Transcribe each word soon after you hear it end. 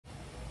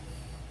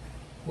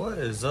What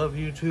is up,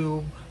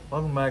 YouTube?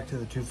 Welcome back to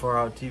the Too Far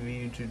Out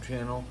TV YouTube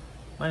channel.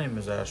 My name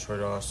is Asteroid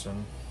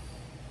Austin,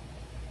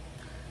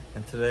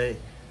 and today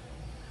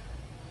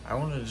I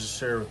wanted to just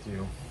share with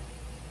you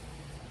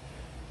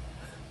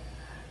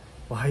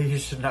why you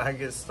should not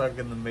get stuck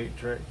in the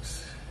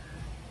Matrix.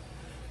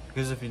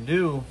 Because if you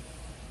do,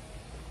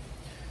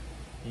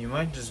 you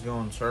might just go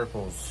in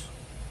circles,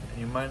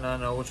 and you might not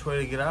know which way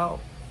to get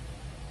out.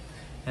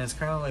 And it's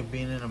kind of like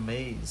being in a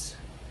maze.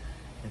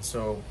 And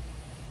so,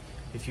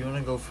 if you want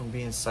to go from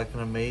being stuck in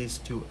a maze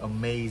to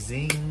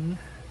amazing,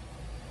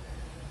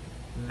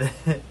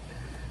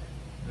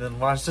 then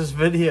watch this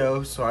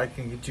video so I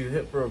can get you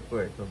hip real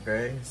quick,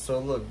 okay? So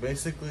look,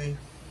 basically,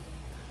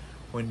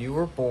 when you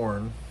were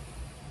born,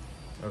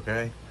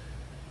 okay,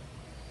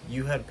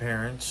 you had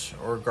parents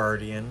or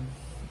guardian,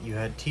 you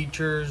had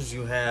teachers,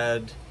 you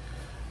had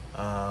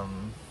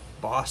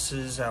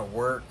bosses at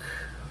work,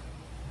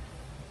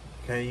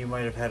 okay, you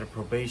might have had a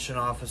probation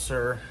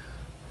officer,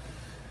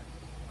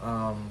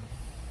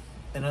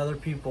 and other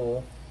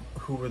people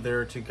who were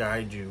there to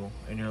guide you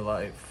in your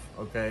life,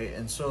 okay?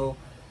 And so,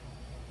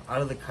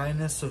 out of the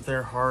kindness of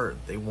their heart,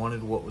 they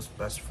wanted what was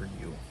best for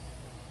you.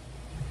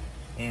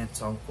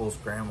 Aunts, uncles,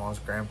 grandmas,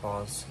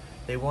 grandpas,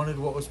 they wanted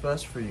what was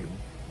best for you,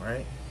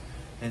 right?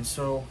 And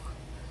so,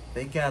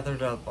 they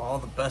gathered up all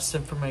the best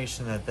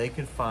information that they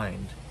could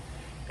find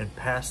and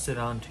passed it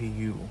on to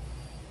you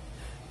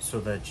so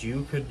that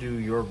you could do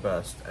your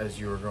best as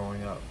you were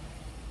growing up,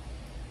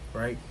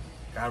 right?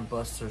 God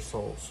bless their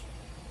souls.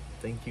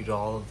 Thank you to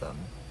all of them.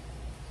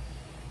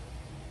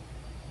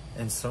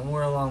 And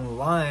somewhere along the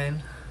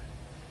line,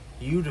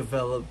 you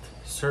developed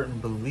certain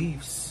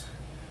beliefs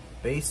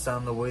based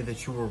on the way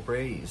that you were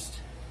raised,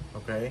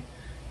 okay?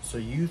 So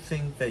you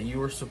think that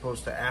you are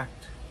supposed to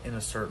act in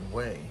a certain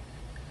way.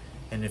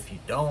 And if you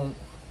don't,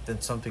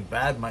 then something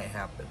bad might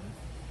happen,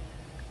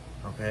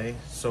 okay?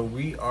 So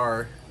we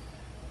are,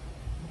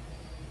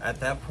 at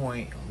that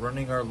point,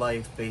 running our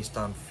life based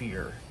on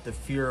fear. The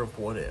fear of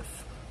what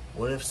if.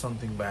 What if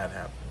something bad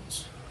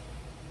happens?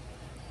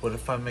 What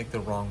if I make the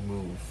wrong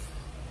move?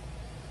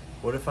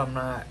 What if I'm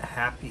not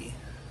happy?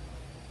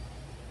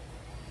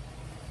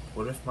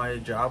 What if my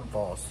job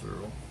falls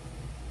through?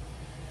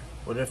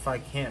 What if I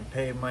can't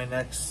pay my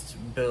next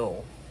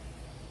bill?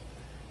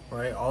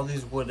 Right? All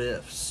these what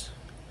ifs.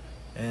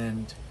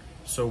 And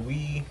so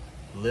we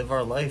live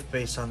our life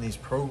based on these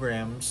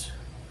programs,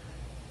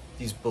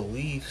 these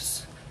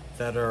beliefs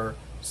that are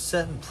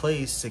set in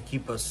place to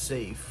keep us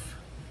safe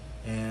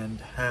and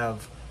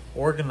have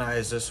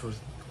organized us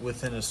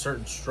within a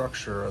certain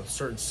structure, a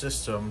certain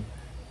system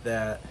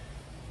that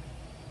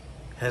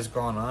has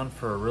gone on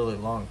for a really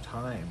long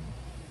time.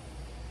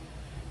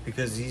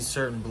 Because these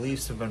certain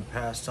beliefs have been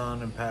passed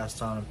on and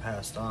passed on and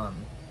passed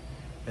on.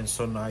 And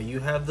so now you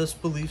have this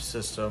belief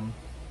system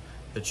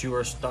that you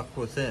are stuck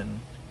within.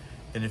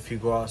 And if you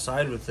go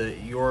outside with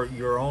it,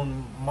 your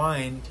own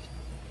mind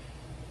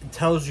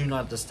tells you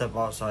not to step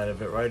outside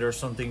of it, right? Or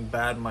something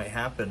bad might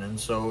happen. And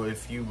so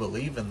if you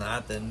believe in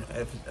that, then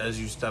as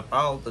you step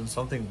out, then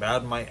something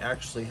bad might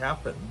actually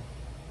happen.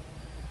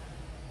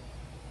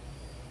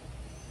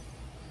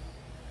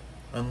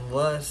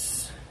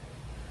 Unless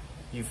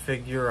you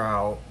figure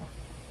out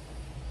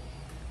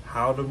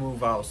how to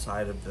move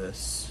outside of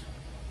this,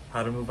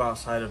 how to move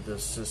outside of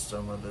this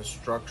system or this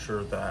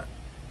structure that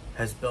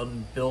has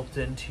been built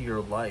into your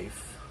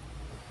life.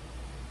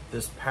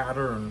 This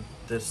pattern,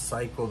 this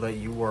cycle that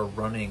you are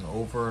running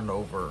over and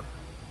over.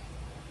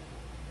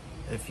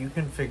 If you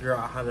can figure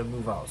out how to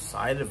move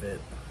outside of it,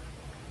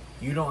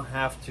 you don't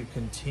have to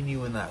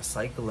continue in that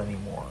cycle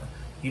anymore.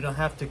 You don't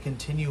have to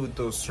continue with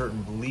those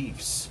certain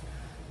beliefs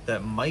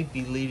that might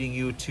be leading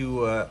you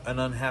to an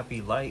unhappy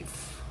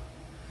life.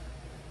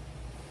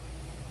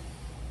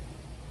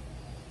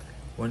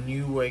 When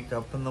you wake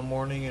up in the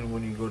morning and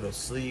when you go to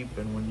sleep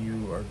and when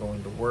you are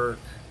going to work,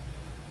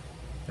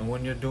 and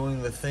when you're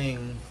doing the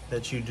thing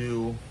that you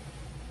do,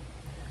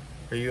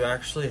 are you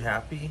actually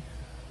happy?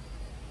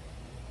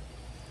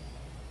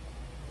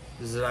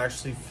 Does it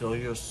actually fill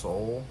your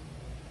soul?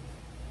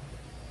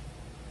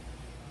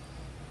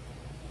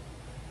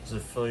 Does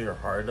it fill your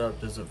heart up?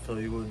 Does it fill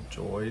you with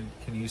joy?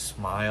 Can you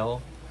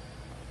smile?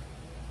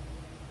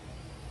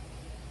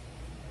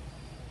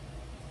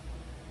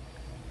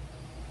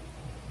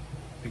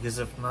 Because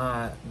if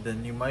not,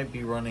 then you might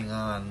be running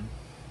on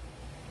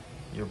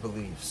your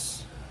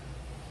beliefs.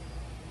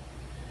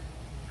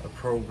 A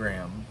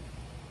program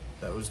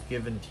that was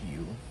given to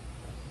you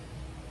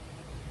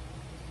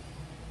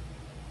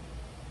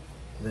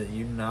that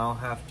you now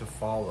have to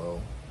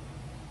follow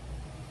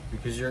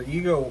because your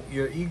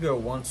ego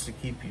wants to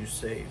keep you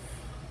safe.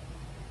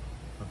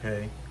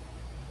 Okay?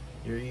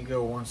 Your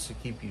ego wants to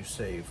keep you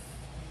safe.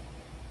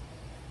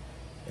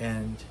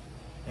 And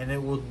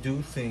it will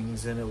do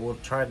things and it will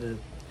try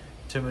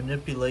to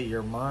manipulate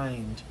your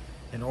mind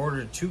in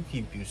order to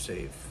keep you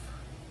safe.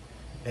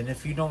 And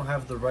if you don't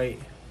have the right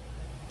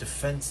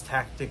defense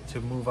tactic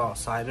to move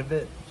outside of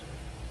it,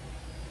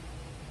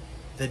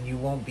 then you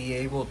won't be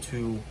able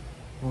to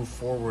move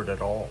forward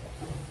at all.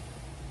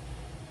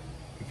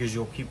 because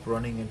you'll keep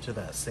running into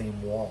that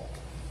same wall.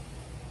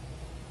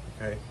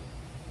 Okay?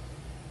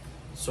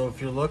 So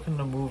if you're looking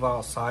to move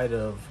outside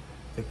of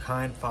the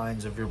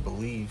confines of your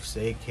beliefs,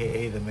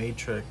 aka the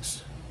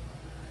matrix,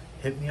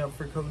 hit me up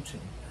for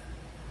coaching.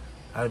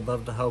 I'd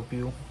love to help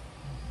you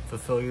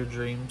fulfill your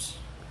dreams,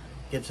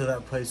 get to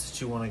that place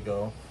that you want to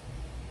go,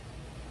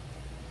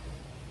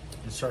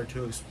 and start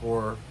to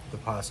explore the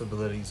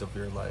possibilities of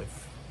your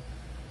life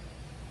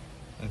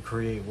and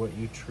create what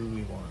you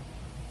truly want,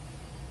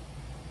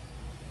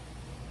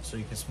 so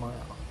you can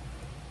smile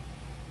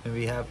and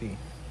be happy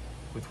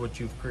with what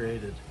you've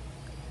created.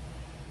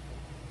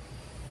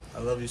 I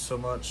love you so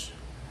much.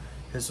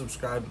 Hit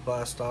subscribe to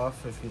blast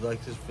off. If you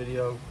like this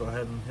video, go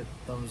ahead and hit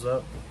the thumbs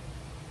up.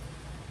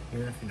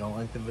 Even if you don't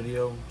like the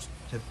video, just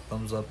hit the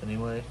thumbs up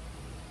anyway.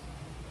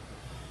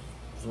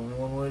 There's only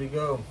one way to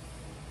go.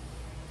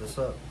 This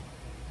up.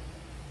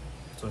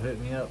 So hit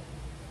me up.